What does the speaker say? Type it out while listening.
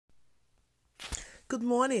Good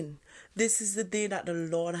morning. This is the day that the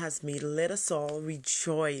Lord has made. Let us all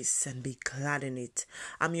rejoice and be glad in it.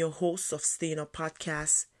 I'm your host of Staying Up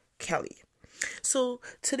Podcast, Kelly. So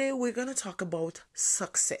today we're going to talk about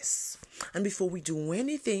success. And before we do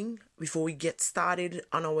anything, before we get started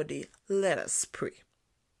on our day, let us pray.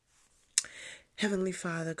 Heavenly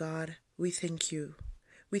Father God, we thank you.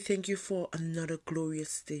 We thank you for another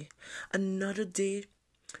glorious day, another day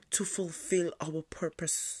to fulfill our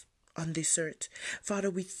purpose on this earth. Father,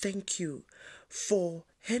 we thank you for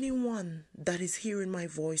anyone that is hearing my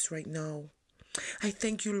voice right now. I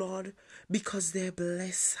thank you, Lord, because they're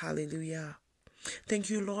blessed. Hallelujah. Thank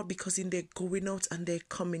you, Lord, because in their going out and their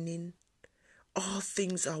coming in, all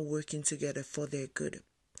things are working together for their good.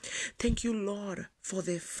 Thank you, Lord, for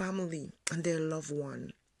their family and their loved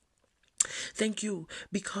one. Thank you,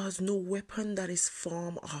 because no weapon that is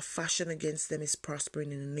formed or fashioned against them is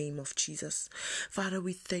prospering in the name of Jesus. Father,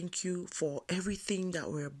 we thank you for everything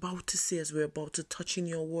that we're about to say as we're about to touch in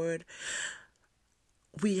your word.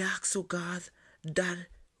 We ask, oh God, that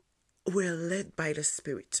we're led by the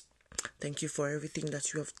Spirit. Thank you for everything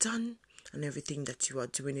that you have done and everything that you are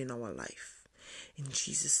doing in our life. In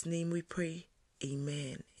Jesus' name we pray.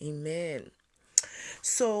 Amen. Amen.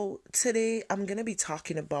 So today I'm going to be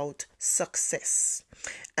talking about success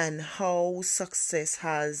and how success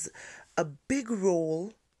has a big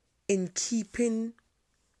role in keeping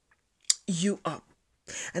you up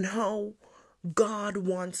and how God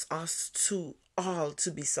wants us to all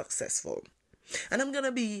to be successful. And I'm going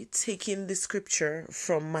to be taking the scripture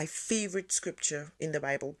from my favorite scripture in the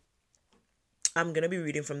Bible. I'm going to be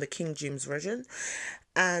reading from the King James Version.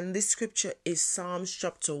 And this scripture is Psalms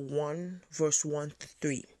chapter 1, verse 1 to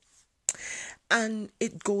 3. And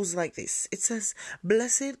it goes like this. It says,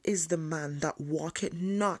 "Blessed is the man that walketh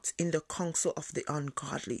not in the counsel of the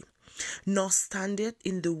ungodly, nor standeth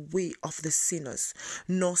in the way of the sinners,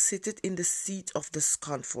 nor sitteth in the seat of the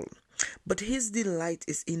scornful. But his delight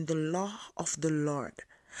is in the law of the Lord,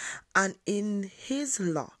 and in his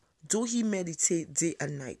law do he meditate day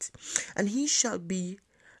and night. And he shall be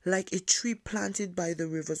like a tree planted by the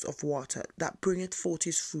rivers of water, that bringeth forth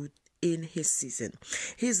his fruit in his season.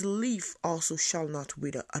 His leaf also shall not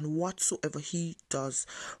wither, and whatsoever he does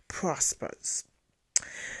prospers."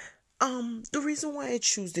 The reason why I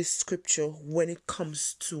choose this scripture when it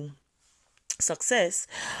comes to success,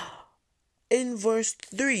 in verse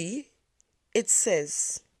 3, it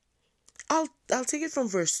says, I'll take it from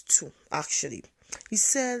verse 2 actually. He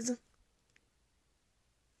says,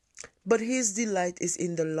 "But his delight is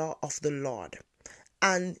in the law of the Lord,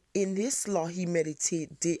 and in his law he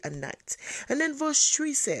meditate day and night." And then verse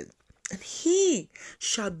 3 said, "And he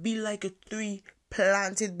shall be like a tree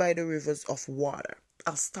planted by the rivers of water."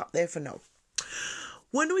 I'll stop there for now.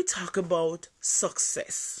 When we talk about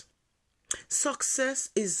success, success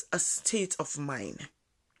is a state of mind.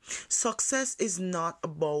 Success is not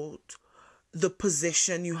about the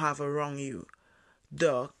possession you have around you,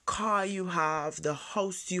 the car you have, the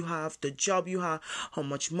house you have, the job you have, how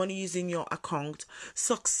much money is in your account.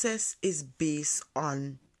 Success is based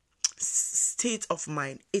on state of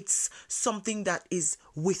mind. It's something that is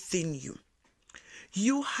within you.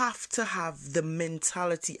 You have to have the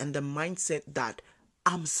mentality and the mindset that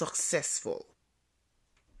I'm successful.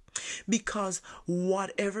 Because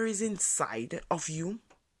whatever is inside of you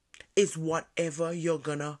is whatever you're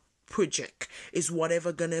gonna project, is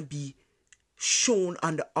whatever gonna be shown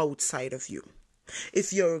on the outside of you.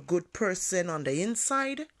 If you're a good person on the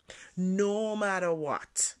inside, no matter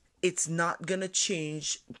what, it's not gonna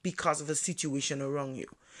change because of the situation around you.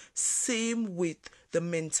 Same with the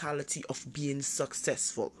mentality of being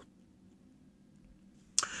successful.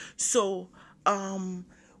 So,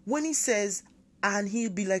 when he says, "And he'll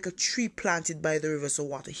be like a tree planted by the rivers of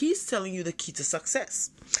water," he's telling you the key to success.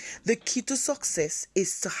 The key to success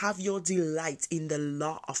is to have your delight in the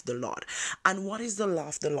law of the Lord. And what is the law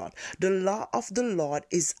of the Lord? The law of the Lord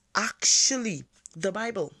is actually the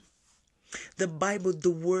Bible. The Bible, the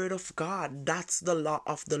word of God, that's the law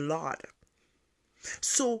of the Lord.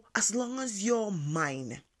 So as long as your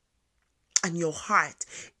mind and your heart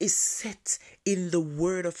is set in the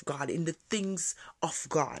word of God, in the things of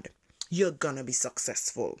God, you're gonna be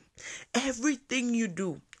successful. Everything you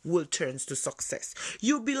do will turn to success.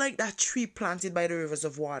 You'll be like that tree planted by the rivers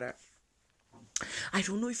of water. I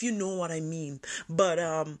don't know if you know what I mean, but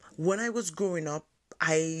when I was growing up,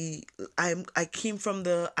 I came from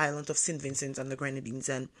the island of St. Vincent and the Grenadines,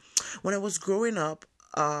 and when I was growing up,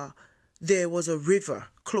 there was a river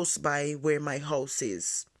close by where my house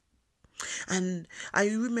is. And I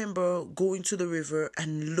remember going to the river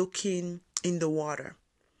and looking in the water.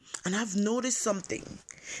 And I've noticed something.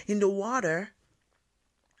 In the water,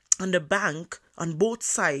 On the bank, on both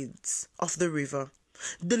sides of the river,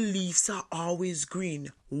 the leaves are always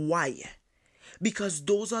green. Why? Because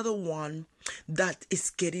those are the one that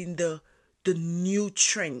is getting the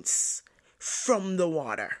nutrients from the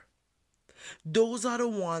water. Those are the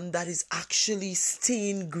one that is actually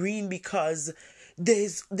staying green because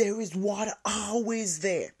there is water always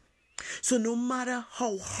there. So no matter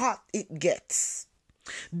how hot it gets,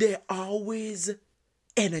 they're always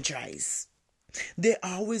energized. They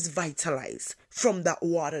always vitalize from that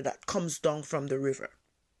water that comes down from the river.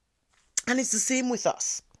 And it's the same with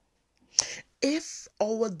us. If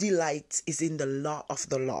our delight is in the law of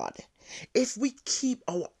the Lord, if we keep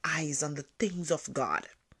our eyes on the things of God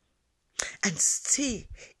and stay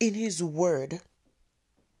in His Word,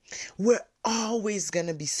 we're always going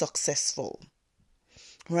to be successful.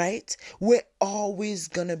 Right? We're always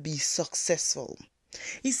going to be successful.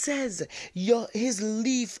 He says, his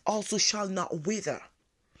leaf also shall not wither.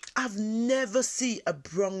 I've never seen a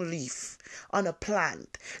brown leaf on a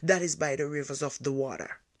plant that is by the rivers of the water.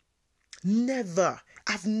 Never.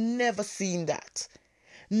 I've never seen that.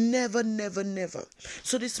 Never, never, never.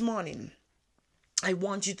 So this morning, I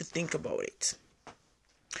want you to think about it.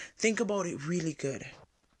 Think about it really good.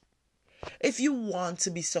 If you want to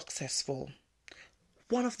be successful,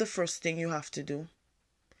 one of the first things you have to do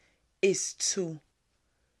is to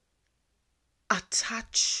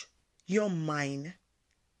attach your mind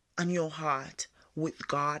and your heart with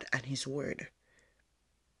God and His Word.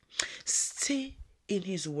 Stay in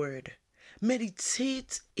His Word.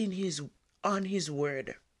 Meditate on His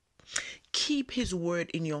Word. Keep His Word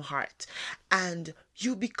in your heart and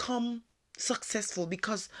you become successful,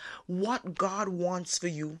 because what God wants for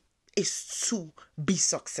you is to be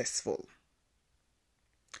successful.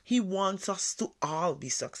 He wants us to all be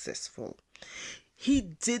successful. He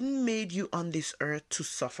didn't make you on this earth to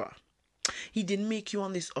suffer. He didn't make you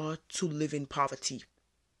on this earth to live in poverty.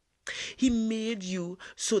 He made you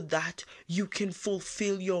so that you can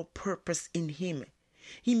fulfill your purpose in Him.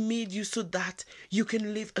 He made you so that you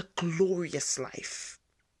can live a glorious life.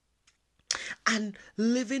 And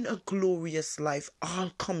living a glorious life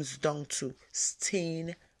all comes down to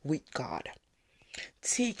staying with God.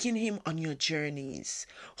 Taking Him on your journeys.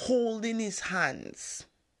 Holding His hands.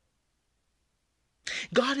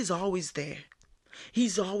 God is always there.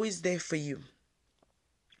 He's always there for you.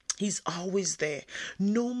 He's always there.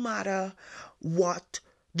 No matter what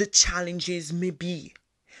the challenges may be.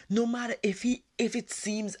 No matter if it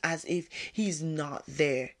seems as if He's not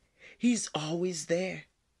there. He's always there.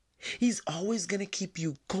 He's always going to keep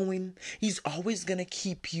you going. He's always going to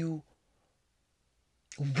keep you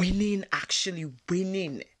winning, actually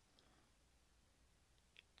winning.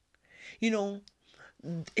 You know,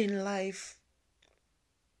 in life,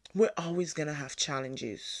 we're always going to have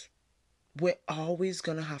challenges. We're always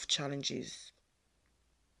going to have challenges.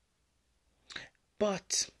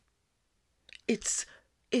 But it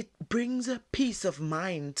brings a peace of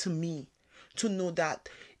mind to me to know that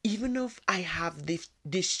even if I have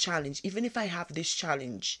this challenge,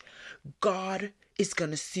 God is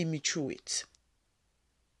going to see me through it.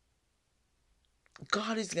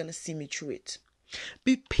 God is going to see me through it.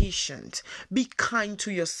 Be patient. Be kind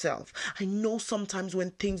to yourself. I know sometimes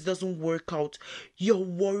when things doesn't work out, you're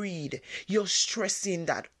worried. You're stressing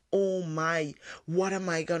that, oh my, what am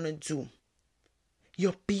I going to do?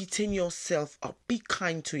 You're beating yourself up. Be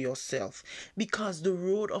kind to yourself, because the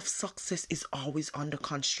road of success is always under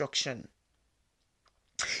construction.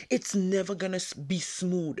 It's never going to be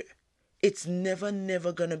smooth. It's never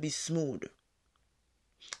going to be smooth.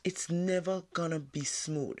 It's never gonna be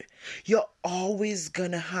smooth. You're always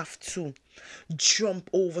gonna have to jump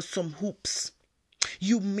over some hoops.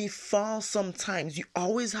 You may fall sometimes. You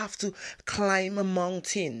always have to climb a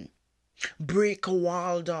mountain, break a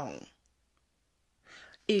wall down.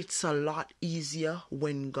 It's a lot easier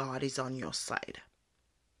when God is on your side.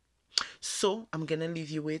 So I'm gonna leave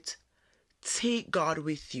you with, take God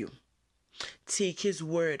with you. Take His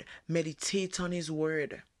Word. Meditate on His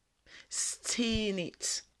Word. Stay in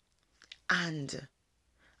it. And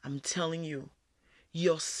I'm telling you,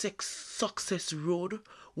 your success road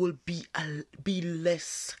will be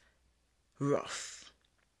less rough.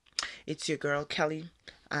 It's your girl Kelly,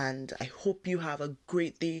 and I hope you have a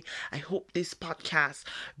great day. I hope this podcast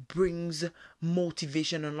brings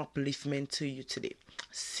motivation and upliftment to you today.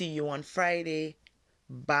 See you on Friday.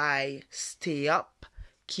 Bye. Stay up.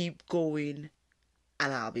 Keep going.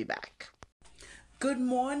 And I'll be back. Good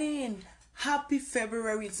morning. Happy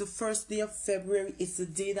February. It's the first day of February. It's the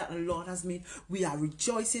day that the Lord has made. We are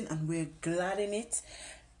rejoicing and we're glad in it.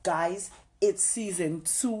 Guys, it's season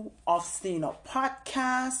 2 of Staying Up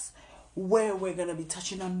Podcast. where we're going to be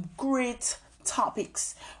touching on great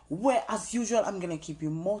topics, where as usual I'm going to keep you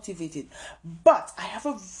motivated. But I have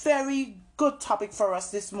a very good topic for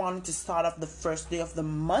us this morning to start off the first day of the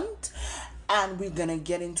month, and we're going to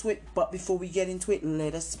get into it. But before we get into it,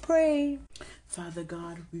 let us pray. Father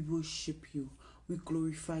God, we worship you. We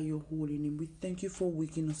glorify your holy name. We thank you for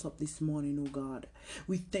waking us up this morning, oh God.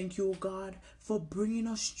 We thank you, oh God, for bringing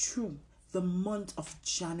us through the month of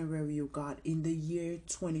January, oh God, in the year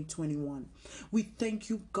 2021. We thank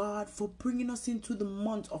you, God, for bringing us into the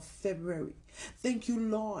month of February. Thank you,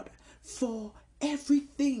 Lord, for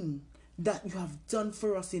everything that you have done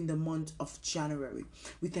for us in the month of January.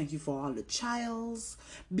 We thank you for all the trials,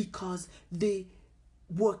 because they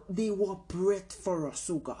were breath for us,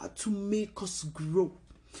 oh God, to make us grow.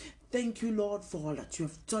 Thank you, Lord, for all that you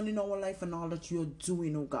have done in our life and all that you are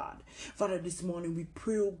doing, oh God. Father, this morning we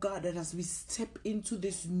pray, oh God, that as we step into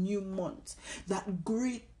this new month, that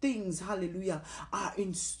great things, hallelujah, are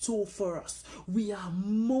in store for us. We are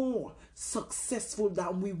more successful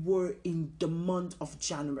than we were in the month of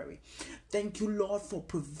January. Thank you, Lord, for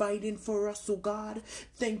providing for us, oh God.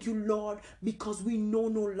 Thank you, Lord, because we know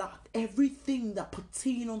no lack. Everything that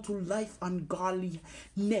pertains unto life and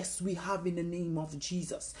godliness we have in the name of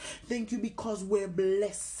Jesus. Thank you because we're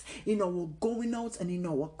blessed in our going out and in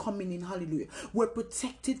our coming in. Hallelujah. We're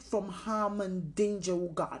protected from harm and danger,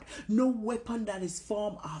 oh God. No weapon that is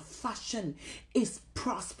formed or fashioned is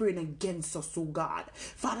prospering against us, oh God.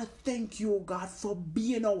 Father, thank you, oh God, for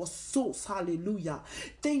being our source. Hallelujah.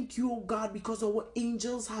 Thank you, oh God, because our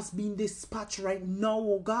angels has been dispatched right now,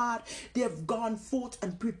 oh God. They have gone forth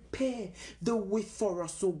and prepared the way for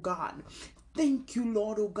us, oh God. Thank you,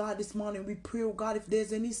 Lord, oh God. This morning we pray, oh God, if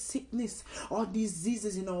there's any sickness or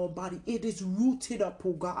diseases in our body, it is rooted up,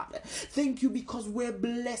 oh God. Thank you because we're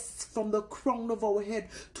blessed from the crown of our head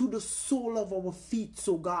to the sole of our feet,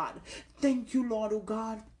 oh God. Thank you, Lord, oh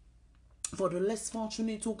God. For the less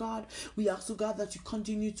fortunate, oh God, we ask, oh God, that you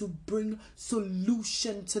continue to bring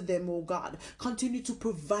solution to them, oh God. Continue to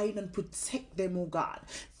provide and protect them, oh God.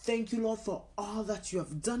 Thank you, Lord, for all that you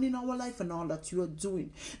have done in our life and all that you are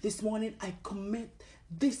doing. This morning, I commit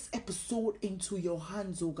this episode into your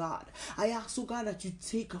hands, oh God. I ask, oh God, that you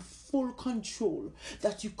take a full control,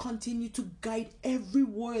 that you continue to guide every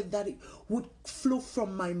word that it would flow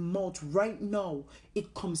from my mouth right now.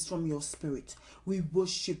 It comes from your spirit. We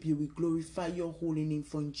worship you. We glorify your holy name.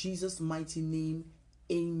 For in Jesus' mighty name,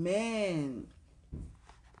 amen.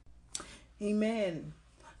 Amen.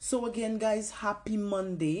 So again, guys, happy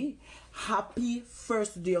Monday. Happy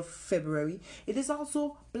first day of February. It is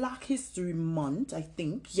also Black History Month, I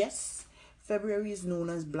think. Yes, February is known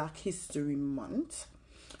as Black History Month.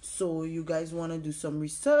 So you guys want to do some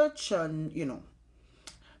research on,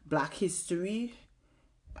 Black history.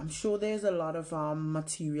 I'm sure there's a lot of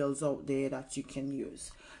materials out there that you can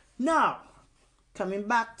use. Now, coming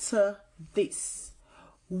back to this.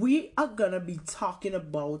 We are going to be talking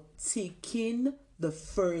about taking the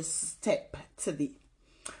first step today.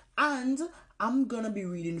 And I'm going to be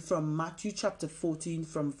reading from Matthew chapter 14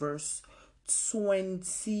 from verse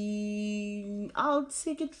 20. I'll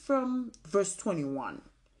take it from verse 21.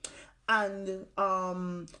 And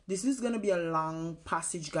this is going to be a long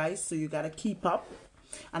passage, guys, so you got to keep up.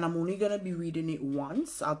 And I'm only going to be reading it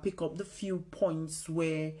once. I'll pick up the few points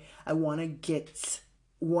where I want to get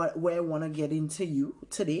where I want to get into you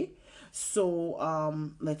today.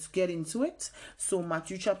 So let's get into it. So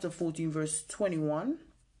Matthew chapter 14 verse 21,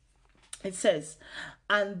 it says,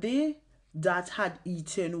 and they that had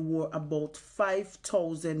eaten were about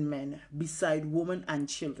 5,000 men, beside women and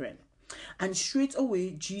children. And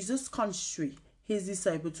straightway Jesus constrained his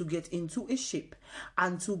disciple to get into a ship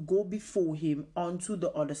and to go before him unto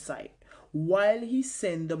the other side, while he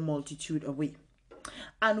sent the multitude away.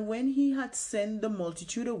 And when he had sent the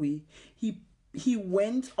multitude away, he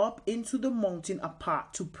went up into the mountain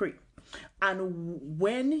apart to pray. And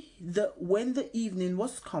when the evening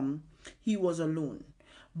was come, he was alone.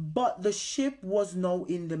 But the ship was now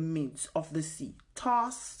in the midst of the sea,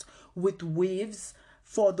 tossed with waves,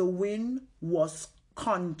 for the wind was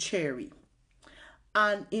contrary.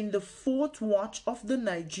 And in the fourth watch of the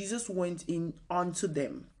night, Jesus went in unto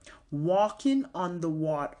them, walking on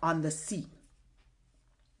the sea.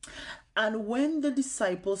 And when the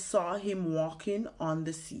disciples saw him walking on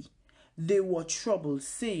the sea, they were troubled,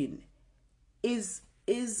 saying, Is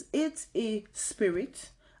it a spirit?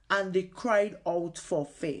 And they cried out for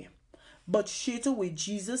fear. But straightway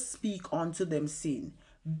Jesus spake unto them, saying,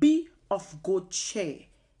 Be of good cheer,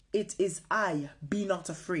 it is I, be not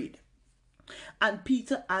afraid. And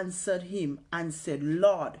Peter answered him and said,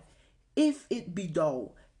 Lord, if it be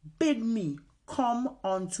thou, bid me come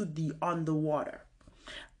unto thee on the water.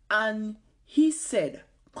 And he said,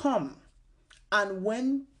 Come. And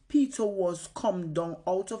when Peter was come down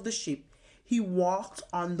out of the ship, he walked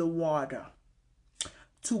on the water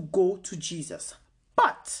to go to Jesus.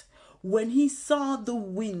 But when he saw the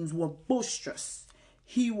winds were boisterous,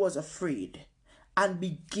 he was afraid, and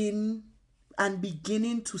beginning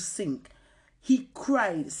to sink, he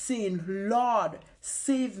cried, saying, Lord,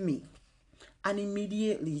 save me. And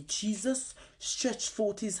immediately Jesus stretched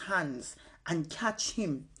forth his hands and catch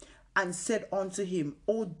him, and said unto him,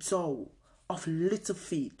 O thou of little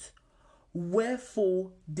faith,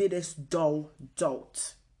 wherefore didst thou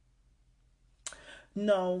doubt?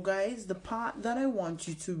 Now, guys, the part that I want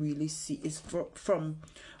you to really see is from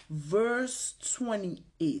verse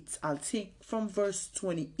 28. I'll take from verse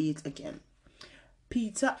 28 again.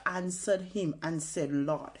 Peter answered him and said,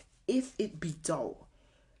 Lord, if it be thou,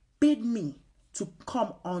 bid me to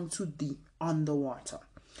come unto thee on the water.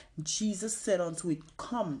 Jesus said unto it,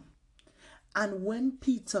 Come. And when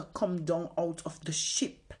Peter come down out of the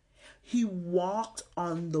ship, he walked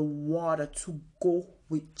on the water to go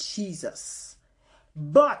with Jesus.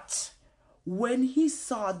 But when he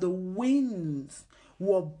saw the winds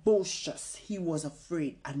were boisterous, he was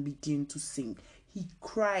afraid and began to sink. He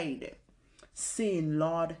cried, saying,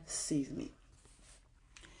 Lord, save me.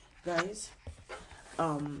 Guys,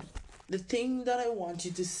 the thing that I want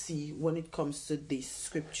you to see when it comes to this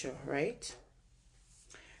scripture, right?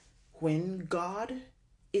 When God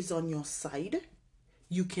is on your side,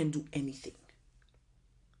 you can do anything.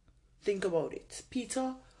 Think about it.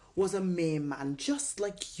 Peter was a mere man just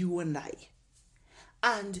like you and I.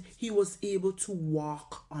 And he was able to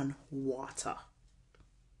walk on water.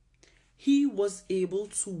 He was able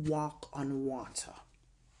to walk on water.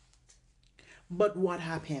 But what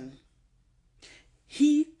happened?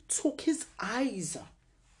 He took his eyes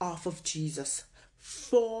off of Jesus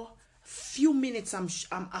for few minutes, I'm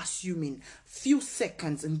assuming, few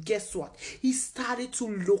seconds, and guess what? He started to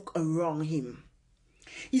look around him.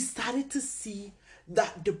 He started to see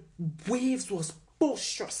that the waves was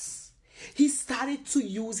boisterous. He started to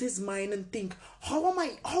use his mind and think, how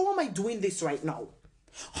am I doing this right now?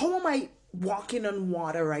 How am I walking on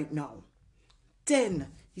water right now? Then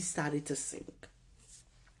he started to sink.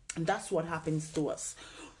 And that's what happens to us.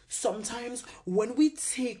 Sometimes when we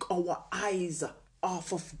take our eyes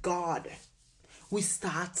off of God, we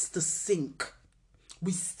start to sink.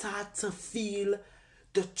 We start to feel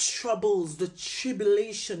the troubles, the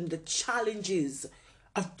tribulation, the challenges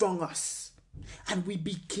around us. And we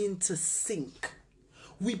begin to sink.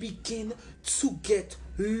 We begin to get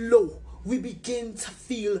low. We begin to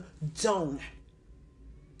feel down.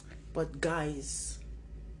 But guys,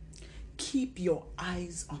 keep your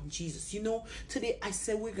eyes on Jesus. You know, today I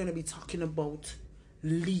said we're going to be talking about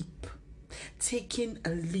leap. Taking a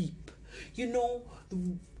leap. You know,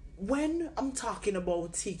 when I'm talking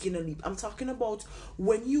about taking a leap, I'm talking about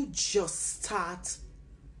when you just start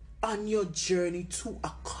on your journey to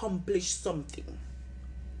accomplish something.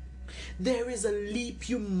 There is a leap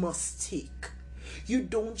you must take. You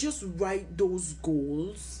don't just write those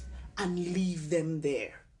goals and leave them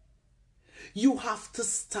there. You have to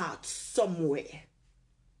start somewhere.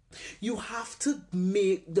 You have to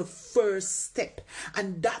make the first step.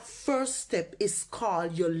 And that first step is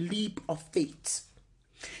called your leap of faith.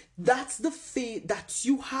 That's the faith that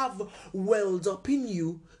you have welled up in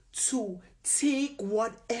you to take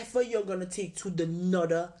whatever you're going to take to the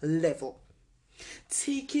another level.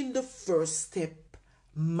 Taking the first step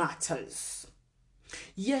matters.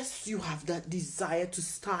 Yes, you have that desire to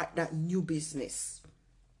start that new business.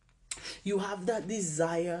 You have that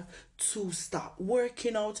desire to start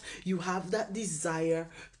working out. You have that desire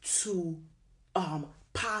to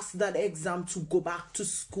pass that exam, to go back to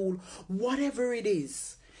school. Whatever it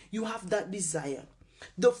is, you have that desire.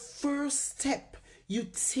 The first step you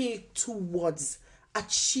take towards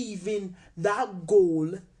achieving that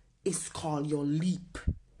goal is called your leap.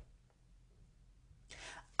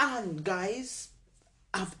 And guys,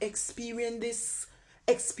 I've experienced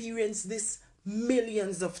this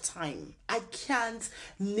millions of times. I can't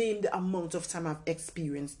name the amount of time I've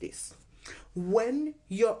experienced this. When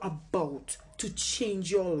you're about to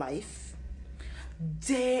change your life,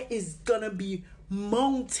 there is gonna be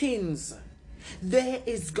mountains. There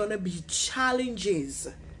is gonna be challenges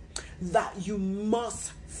that you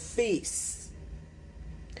must face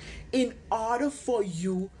in order for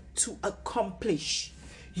you to accomplish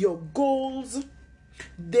your goals.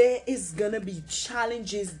 There is gonna be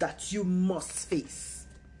challenges that you must face.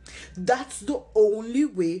 That's the only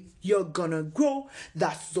way you're gonna grow.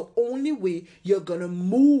 That's the only way you're gonna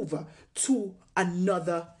move to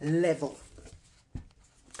another level.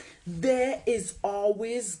 There is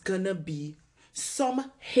always gonna be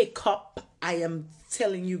some hiccup. I am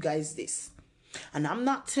telling you guys this. And I'm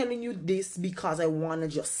not telling you this because I want to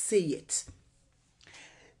just say it.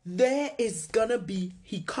 There is gonna be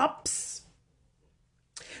hiccups.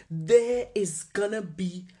 There is gonna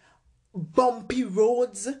be bumpy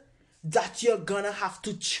roads that you're gonna have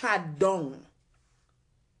to tread down.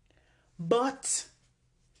 But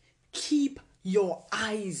keep your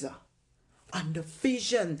eyes on the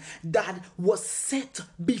vision that was set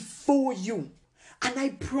before you. And I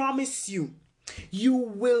promise you, you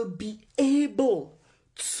will be able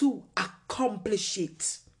to accomplish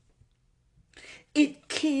it. It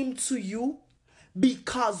came to you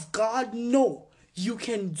because God knew you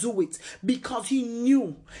can do it, because He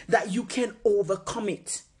knew that you can overcome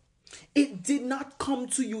it. It did not come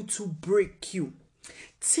to you to break you.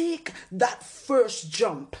 Take that first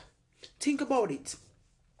jump. Think about it.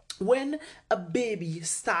 When a baby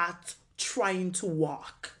starts trying to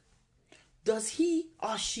walk, does he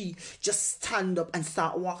or she just stand up and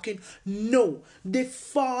start walking? No, they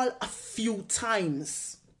fall a few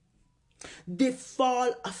times. They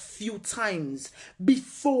fall a few times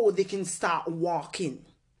before they can start walking.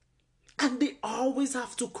 And they always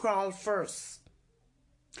have to crawl first.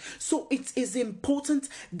 So it is important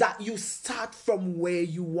that you start from where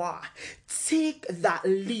you are. Take that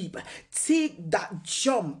leap. Take that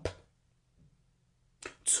jump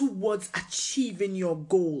towards achieving your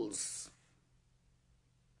goals.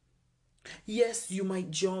 Yes, you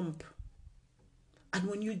might jump. And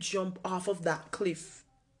when you jump off of that cliff,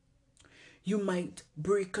 you might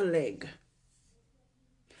break a leg.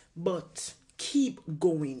 But keep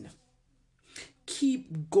going.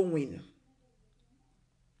 Keep going.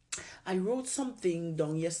 I wrote something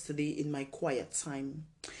down yesterday in my quiet time.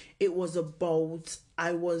 It was about,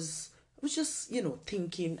 I was just,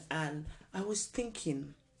 thinking, and I was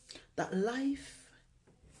thinking that life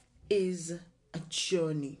is a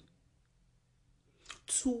journey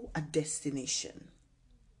to a destination.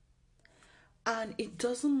 And it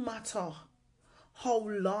doesn't matter how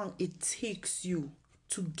long it takes you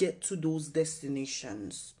to get to those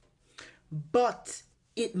destinations, but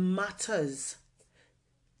it matters.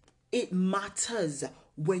 It matters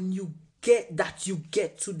when you get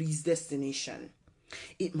to these destinations.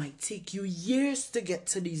 It might take you years to get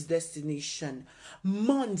to these destinations,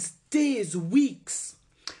 months, days, weeks.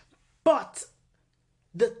 But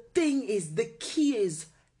the key is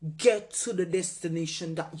get to the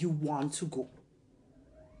destination that you want to go.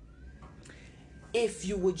 If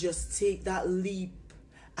you would just take that leap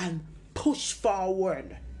and push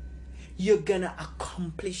forward, you're gonna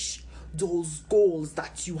accomplish those goals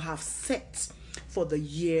that you have set for the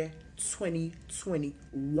year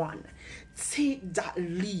 2021. Take that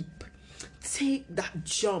leap. Take that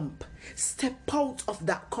jump. Step out of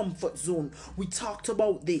that comfort zone. We talked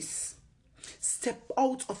about this. Step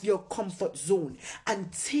out of your comfort zone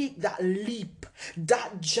and take that leap,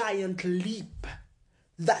 that giant leap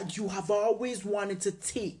that you have always wanted to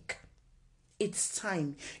take. It's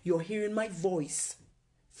time. You're hearing my voice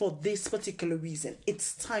for this particular reason.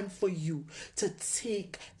 It's time for you to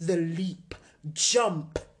take the leap.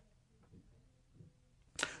 Jump.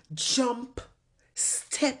 Jump,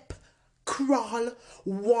 step, crawl,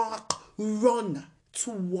 walk, run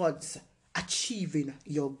towards achieving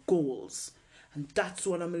your goals. And that's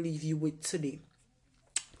what I'm going to leave you with today.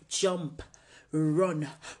 Jump, run,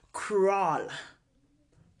 crawl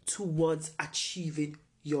towards achieving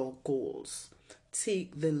your goals.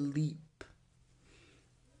 Take the leap.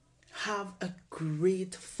 Have a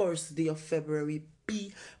great first day of February.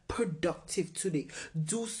 Be productive today.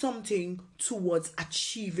 Do something towards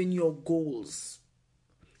achieving your goals.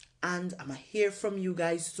 And I'm going to hear from you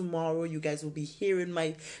guys tomorrow. You guys will be hearing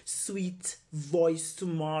my sweet voice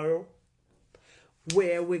tomorrow,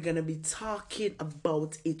 where we're going to be talking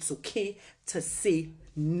about it's okay to say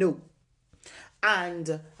no.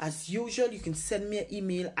 And as usual, you can send me an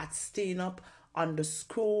email at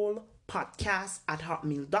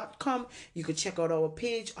stayingup_podcast@hotmail.com. You can check out our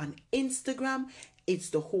page on Instagram.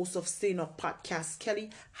 It's the host of Staying Up Podcast,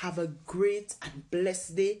 Kelly. Have a great and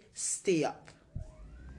blessed day. Stay up.